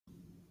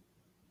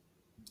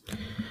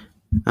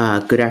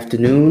Good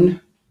afternoon.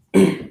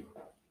 Good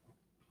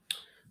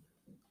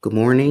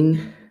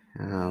morning.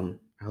 I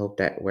hope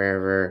that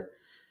wherever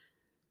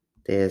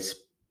this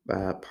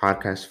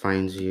podcast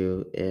finds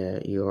you,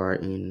 you are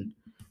in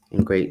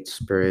great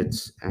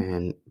spirits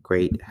and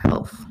great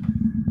health.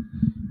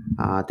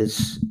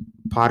 This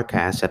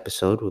podcast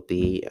episode will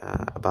be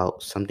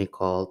about something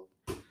called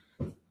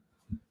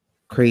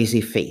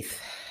crazy faith.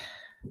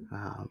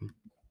 Um,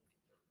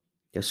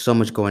 there's so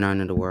much going on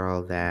in the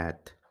world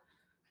that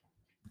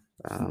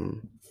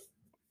um,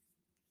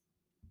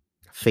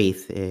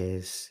 faith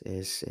is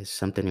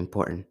something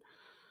important.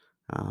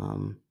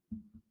 Um,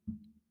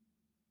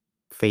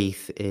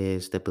 Faith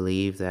is the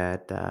belief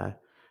that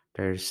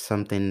there's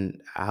something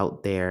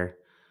out there.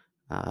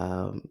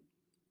 Um,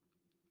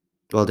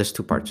 well, there's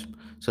two parts.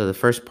 So the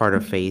first part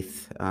of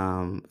faith,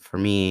 for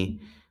me,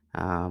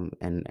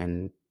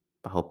 and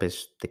I hope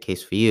is the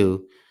case for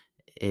you,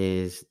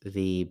 is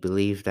the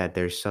belief that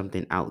there's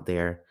something out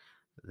there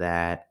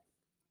that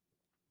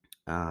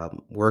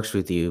works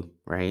with you,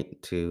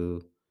 right,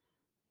 to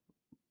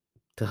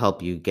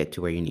help you get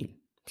to where you need.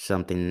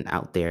 Something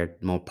out there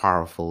more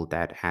powerful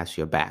that has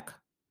your back.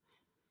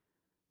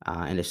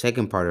 And the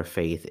second part of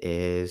faith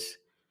is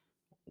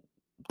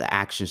the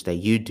actions that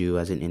you do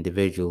as an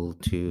individual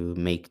to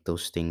make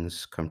those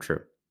things come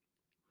true.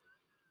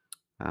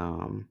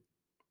 Um,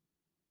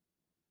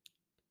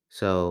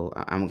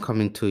 I'm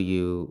coming to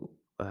you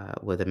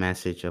with a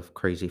message of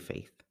crazy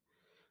faith.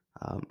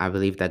 I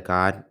believe that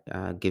God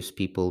gives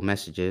people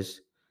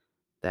messages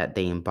that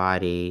they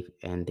embody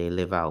and they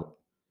live out,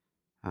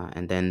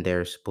 and then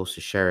they're supposed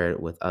to share it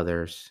with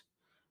others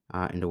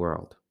in the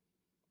world.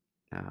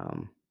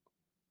 Um,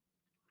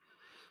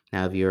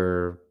 Now, if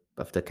you're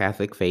of the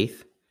Catholic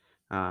faith,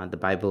 the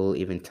Bible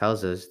even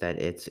tells us that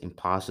it's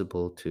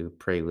impossible to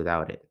pray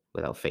without it,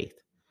 without faith.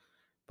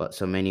 But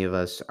so many of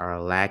us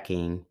are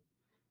lacking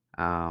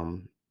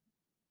um,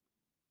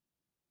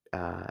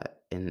 uh,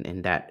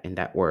 in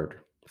that word,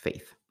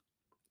 faith.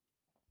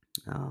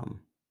 Um,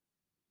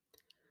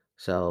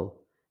 so,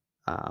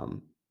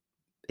 um,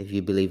 if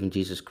you believe in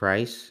Jesus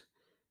Christ,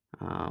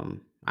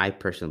 I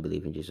personally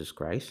believe in Jesus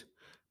Christ.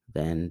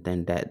 Then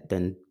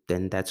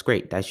that's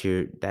great. That's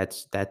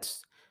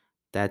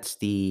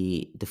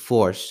the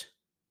force,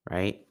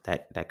 right?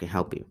 That can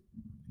help you.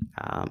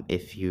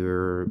 If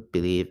you're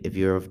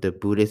of the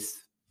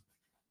Buddhist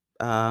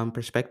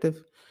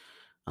perspective,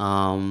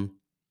 um,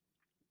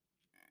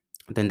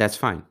 then that's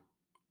fine,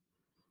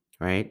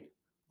 right?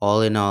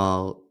 All in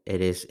all,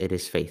 it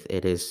is faith.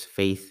 It is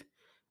faith.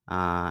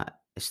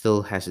 It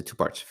still has the two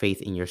parts: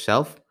 faith in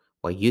yourself,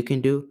 what you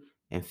can do,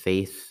 and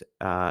faith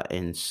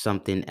in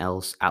something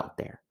else out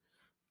there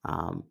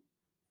um,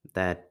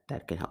 that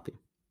can help you.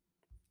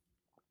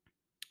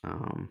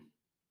 Um,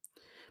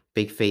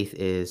 Big faith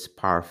is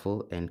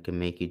powerful and can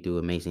make you do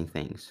amazing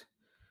things.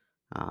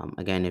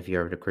 Again, if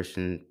you're of the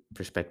Christian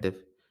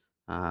perspective,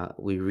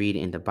 we read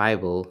in the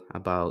Bible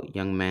about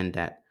young men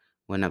that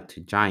went up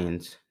to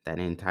giants that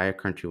an entire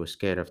country was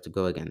scared of to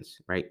go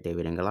against, right?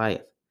 David and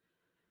Goliath.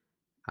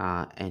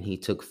 And he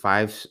took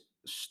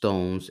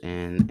stones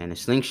and a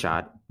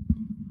slingshot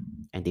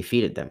and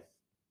defeated them.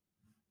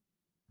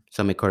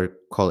 Some may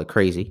call it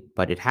crazy,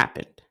 but it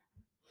happened.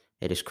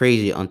 It is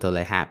crazy until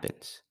it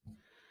happens.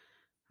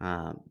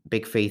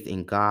 Big faith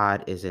in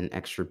God is an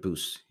extra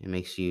boost. It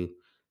makes you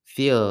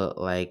feel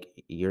like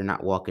you're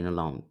not walking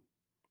alone.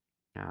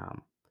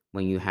 Um,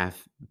 when you have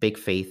big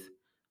faith,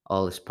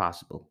 all is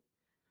possible.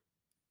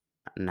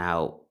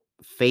 Now,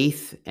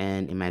 faith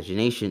and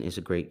imagination is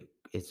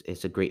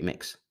it's a great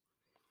mix.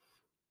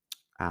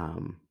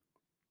 Um,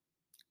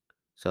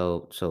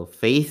 so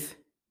faith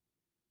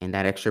and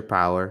that extra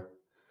power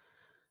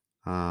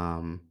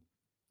um,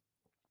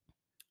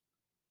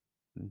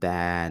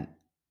 that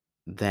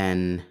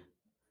then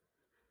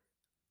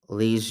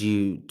leads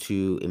you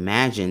to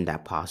imagine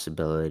that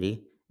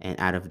possibility, and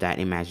out of that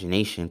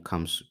imagination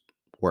comes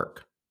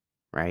work,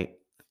 right?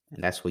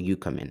 And that's where you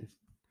come in.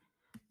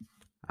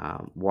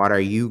 What are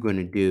you going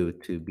to do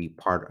to be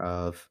part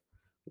of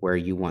where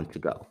you want to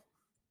go?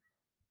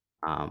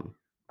 um,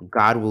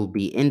 God will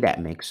be in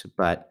that mix,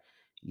 but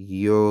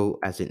you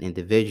as an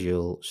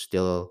individual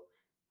still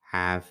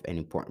have an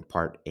important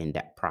part in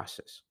that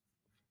process.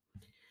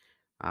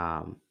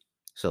 Um,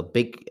 so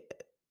big,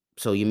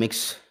 so you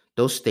mix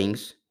those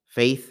things: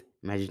 faith,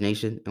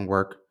 imagination, and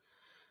work.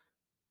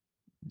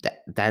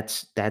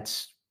 That's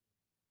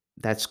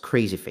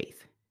crazy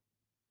faith,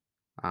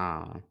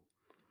 uh,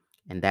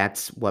 and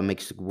that's what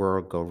makes the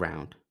world go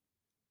round.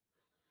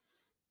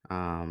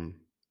 Um,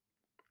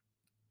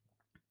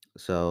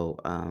 so,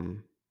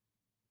 and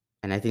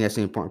I think that's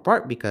an important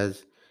part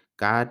because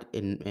God,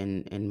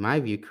 in my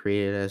view,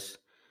 created us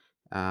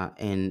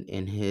in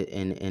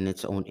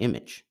its own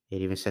image.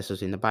 It even says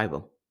this in the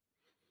Bible.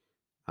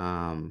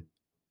 Um,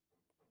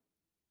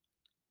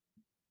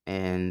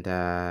 and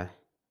and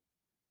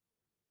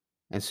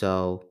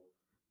so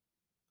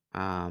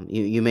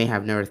you may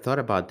have never thought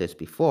about this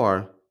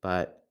before,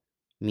 but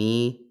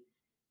me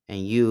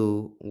and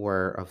you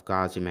were of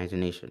God's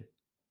imagination.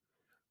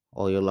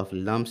 all your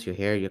lovely lumps, your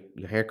hair,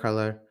 your hair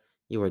color.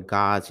 You are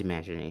God's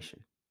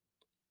imagination.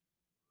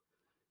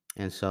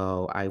 And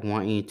so I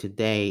want you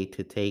today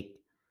to take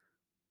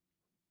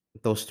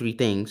those three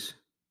things: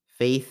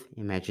 faith,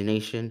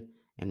 imagination,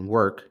 and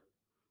work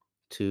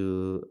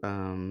to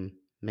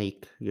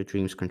make your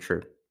dreams come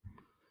true.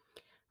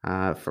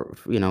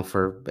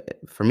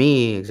 For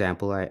me,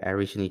 example, I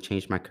recently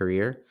changed my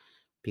career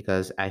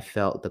because I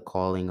felt the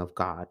calling of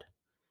God.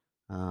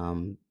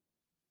 Um,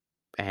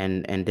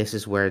 and this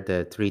is where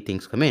the three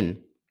things come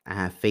in. I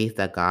have faith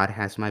that God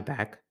has my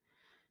back,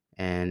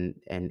 and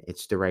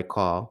it's the right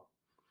call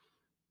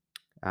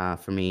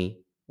for me.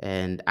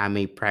 And I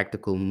made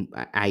practical.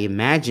 I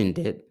imagined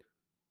it.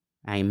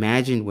 I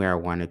imagined where I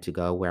wanted to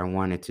go, where I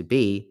wanted to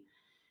be,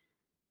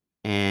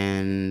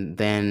 and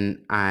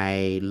then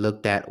I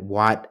looked at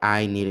what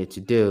I needed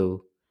to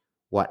do,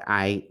 what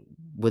I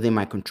within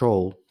my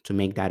control to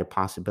make that a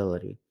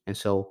possibility. And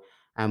so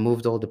I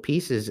moved all the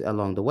pieces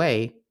along the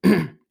way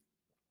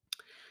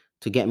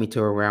to get me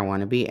to where I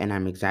want to be, and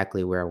I'm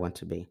exactly where I want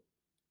to be.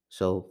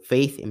 So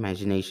faith,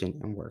 imagination,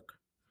 and work.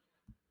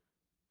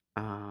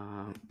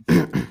 Um,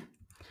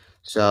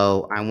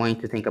 so I want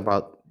you to think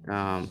about.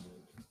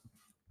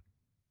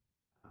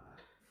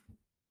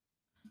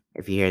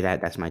 If you hear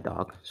that, that's my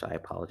dog. So I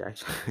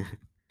apologize.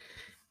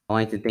 I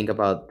want you to think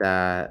about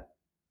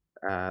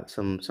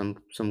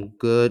some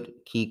good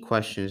key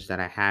questions that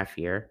I have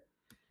here.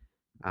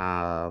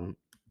 Um,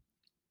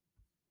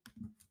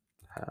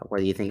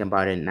 whether you think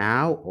about it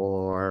now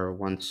or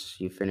once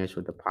you finish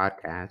with the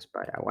podcast,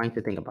 but I want you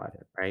to think about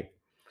it, right?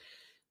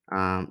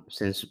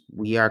 Since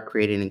we are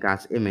created in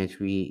God's image,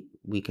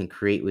 we can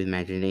create with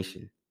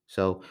imagination.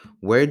 So,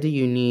 where do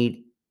you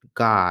need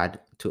God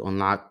to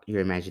unlock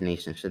your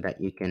imagination so that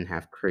you can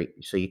have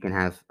so you can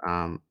have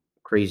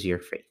crazier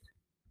faith,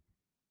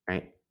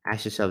 right?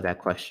 Ask yourself that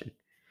question,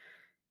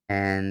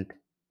 and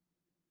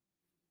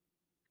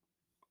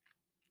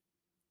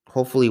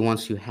hopefully,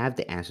 once you have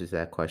the answer to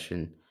that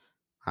question,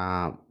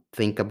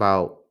 think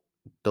about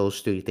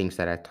those three things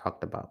that I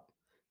talked about: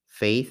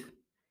 faith.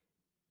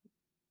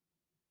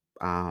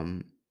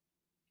 Um,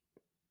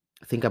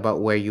 think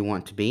about where you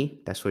want to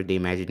be. That's where the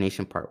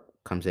imagination part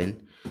comes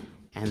in.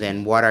 And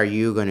then what are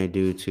you going to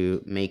do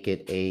to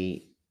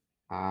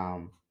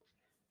um,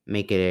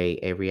 make it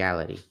a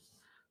reality?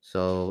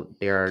 So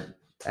there are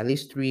at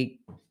least three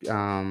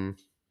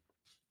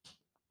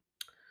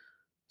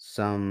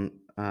some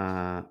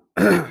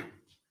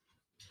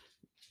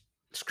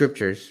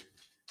scriptures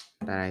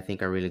that I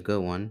think are really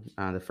good one.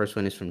 The first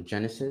one is from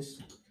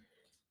Genesis,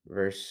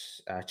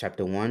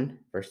 chapter 1,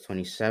 verse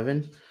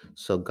 27.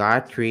 So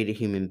God created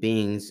human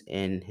beings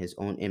in his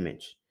own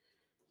image.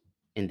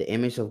 In the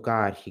image of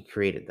God, he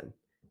created them.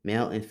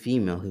 Male and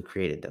female, he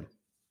created them,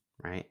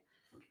 right?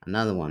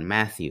 Another one,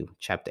 Matthew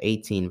chapter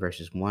 18,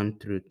 verses 1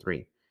 through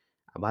 3.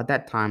 About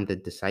that time, the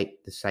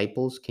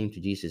disciples came to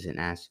Jesus and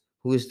asked,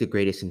 "Who is the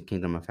greatest in the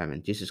kingdom of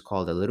heaven?" Jesus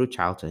called a little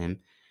child to him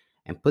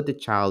and put the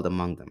child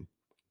among them.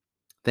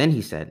 Then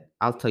he said,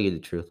 "I'll tell you the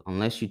truth.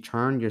 Unless you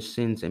turn your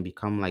sins and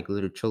become like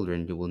little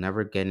children, you will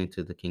never get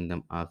into the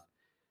kingdom of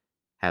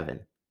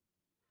heaven."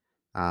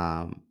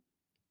 Um,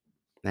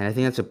 and I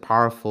think that's a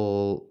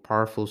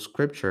powerful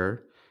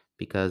scripture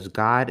because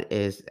God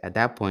is at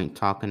that point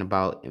talking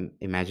about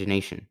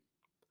imagination.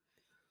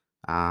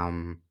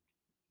 Um,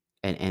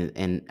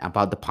 and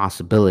about the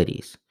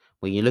possibilities.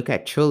 When you look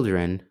at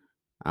children,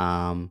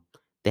 um,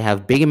 they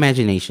have big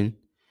imagination,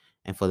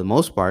 and for the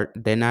most part,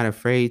 they're not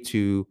afraid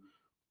to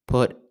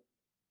put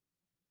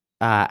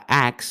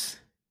acts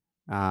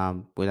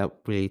without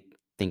really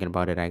thinking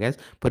about it. I guess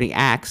putting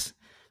acts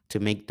to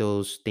make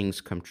those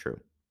things come true.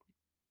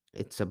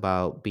 It's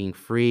about being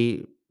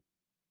free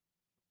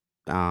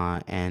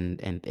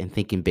and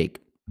thinking big.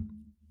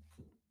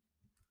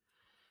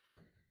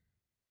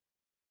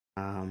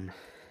 Um,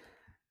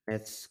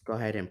 let's go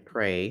ahead and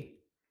pray.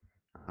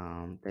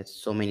 There's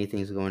so many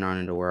things going on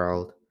in the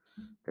world.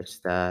 There's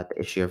the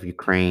issue of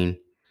Ukraine.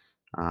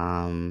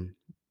 Um,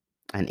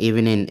 and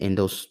even in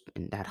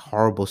that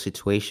horrible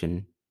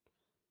situation,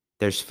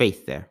 there's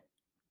faith there.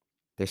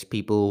 There's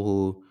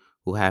people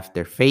who have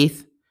their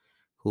faith,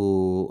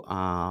 who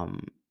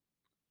um,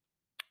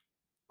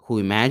 who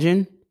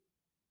imagine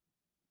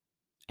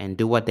and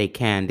do what they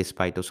can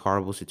despite those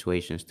horrible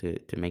situations to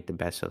make the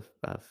best of,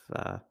 of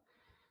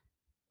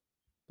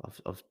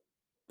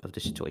of the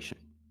situation.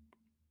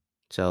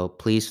 So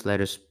please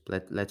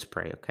let's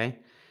pray, okay?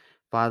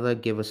 Father,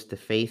 give us the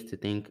faith to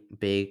think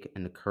big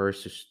and the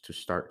courage to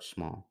start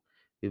small.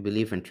 We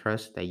believe and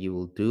trust that you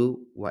will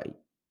do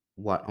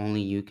what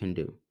only you can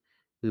do.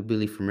 We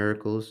believe for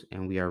miracles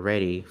and we are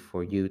ready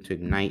for you to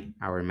ignite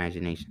our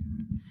imagination.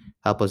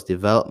 Help us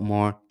develop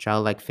more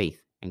childlike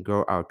faith and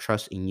grow our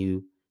trust in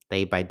you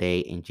day by day.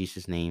 In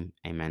Jesus' name,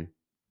 amen.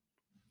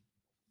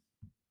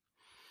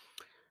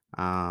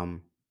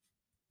 Um,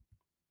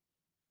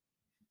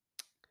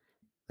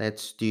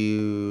 let's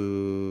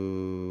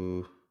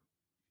do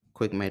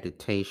quick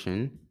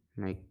meditation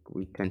like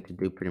we tend to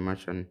do pretty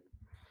much at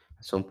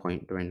some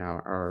point during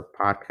our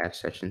podcast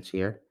sessions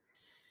here.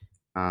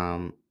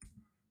 Um,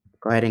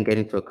 Go ahead and get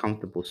into a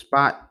comfortable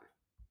spot,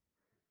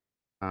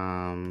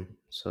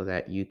 so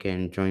that you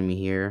can join me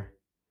here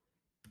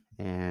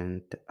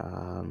and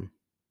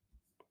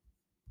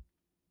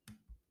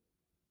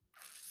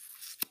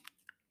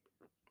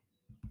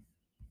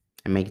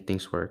make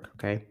things work.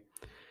 Okay.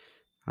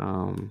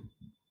 Um,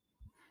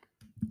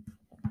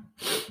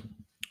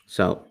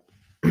 so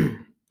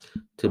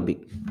to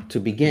be to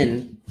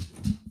begin,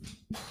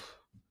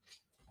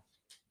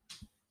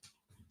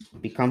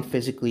 become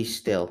physically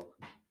still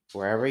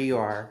wherever you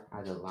are,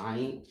 either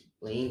lying,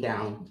 laying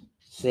down,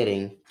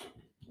 sitting,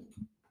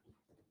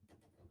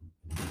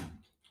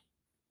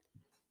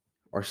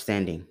 or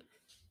standing.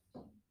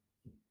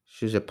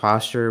 Choose a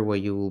posture where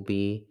you will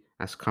be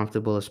as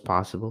comfortable as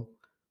possible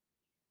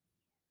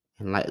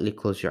and lightly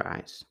close your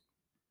eyes.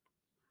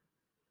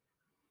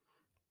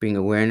 Bring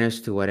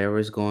awareness to whatever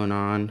is going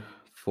on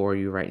for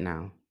you right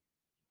now.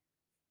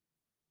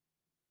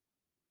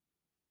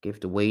 Give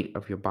the weight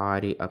of your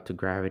body up to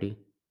gravity.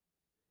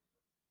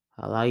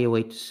 Allow your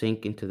weight to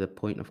sink into the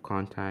point of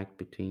contact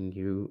between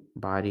your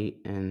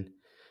body and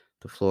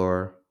the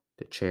floor,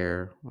 the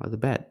chair, or the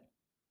bed.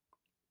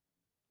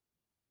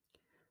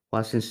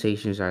 What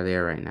sensations are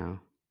there right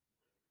now?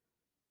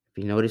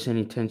 If you notice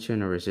any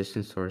tension or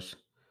resistance towards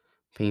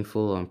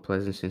painful or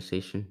unpleasant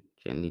sensation,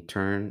 gently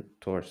turn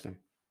towards them.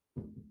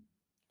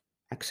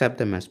 Accept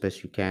them as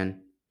best you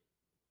can.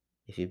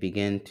 If you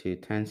begin to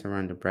tense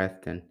around the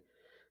breath, then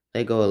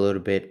let go a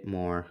little bit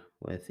more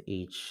with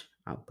each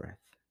out breath.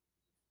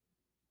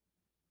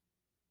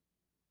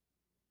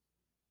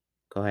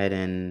 Go ahead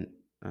and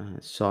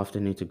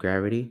soften into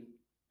gravity.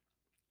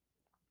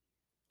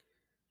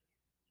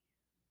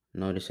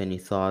 Notice any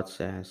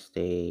thoughts as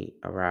they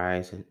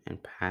arise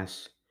and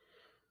pass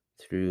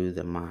through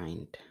the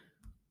mind.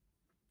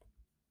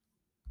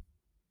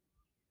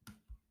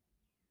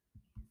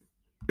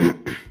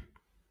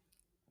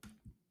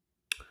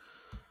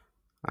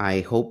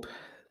 I hope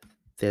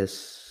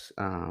this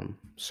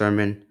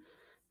sermon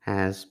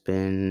has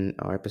been,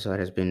 or episode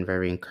has been,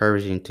 very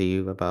encouraging to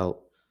you about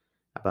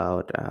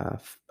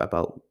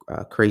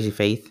crazy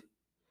faith,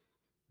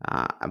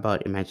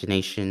 about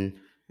imagination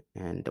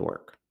and the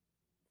work.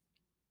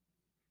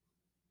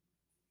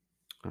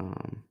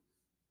 Um,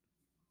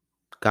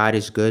 God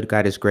is good.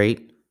 God is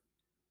great.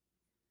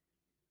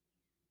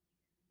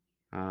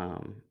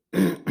 Um,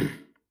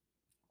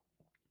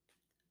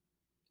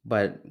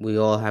 but we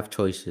all have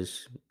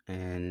choices,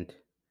 and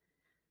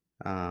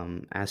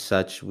as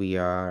such, we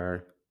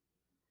are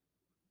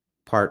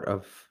part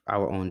of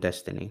our own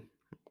destiny.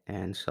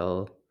 And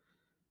so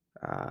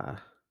uh,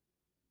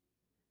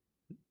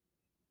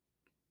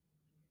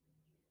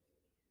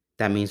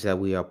 that means that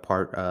we are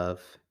part of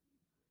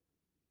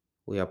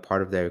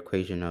the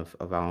equation of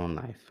our own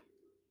life.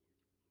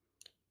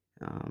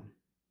 Um,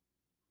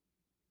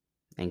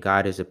 and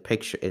God is a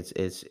picture.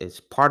 It's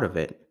part of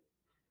it,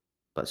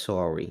 but so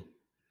are we.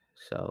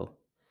 So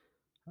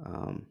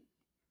um,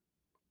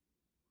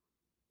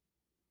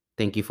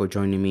 thank you for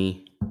joining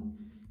me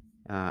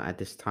at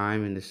this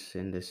time in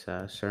this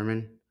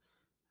sermon.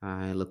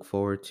 I look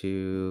forward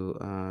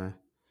to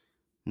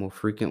more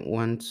frequent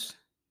ones.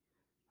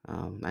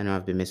 I know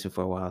I've been missing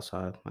for a while,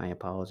 so I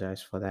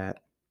apologize for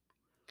that.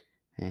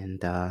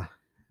 And I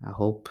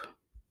hope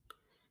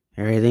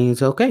everything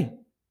is okay.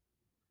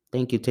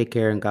 Thank you. Take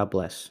care and God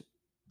bless.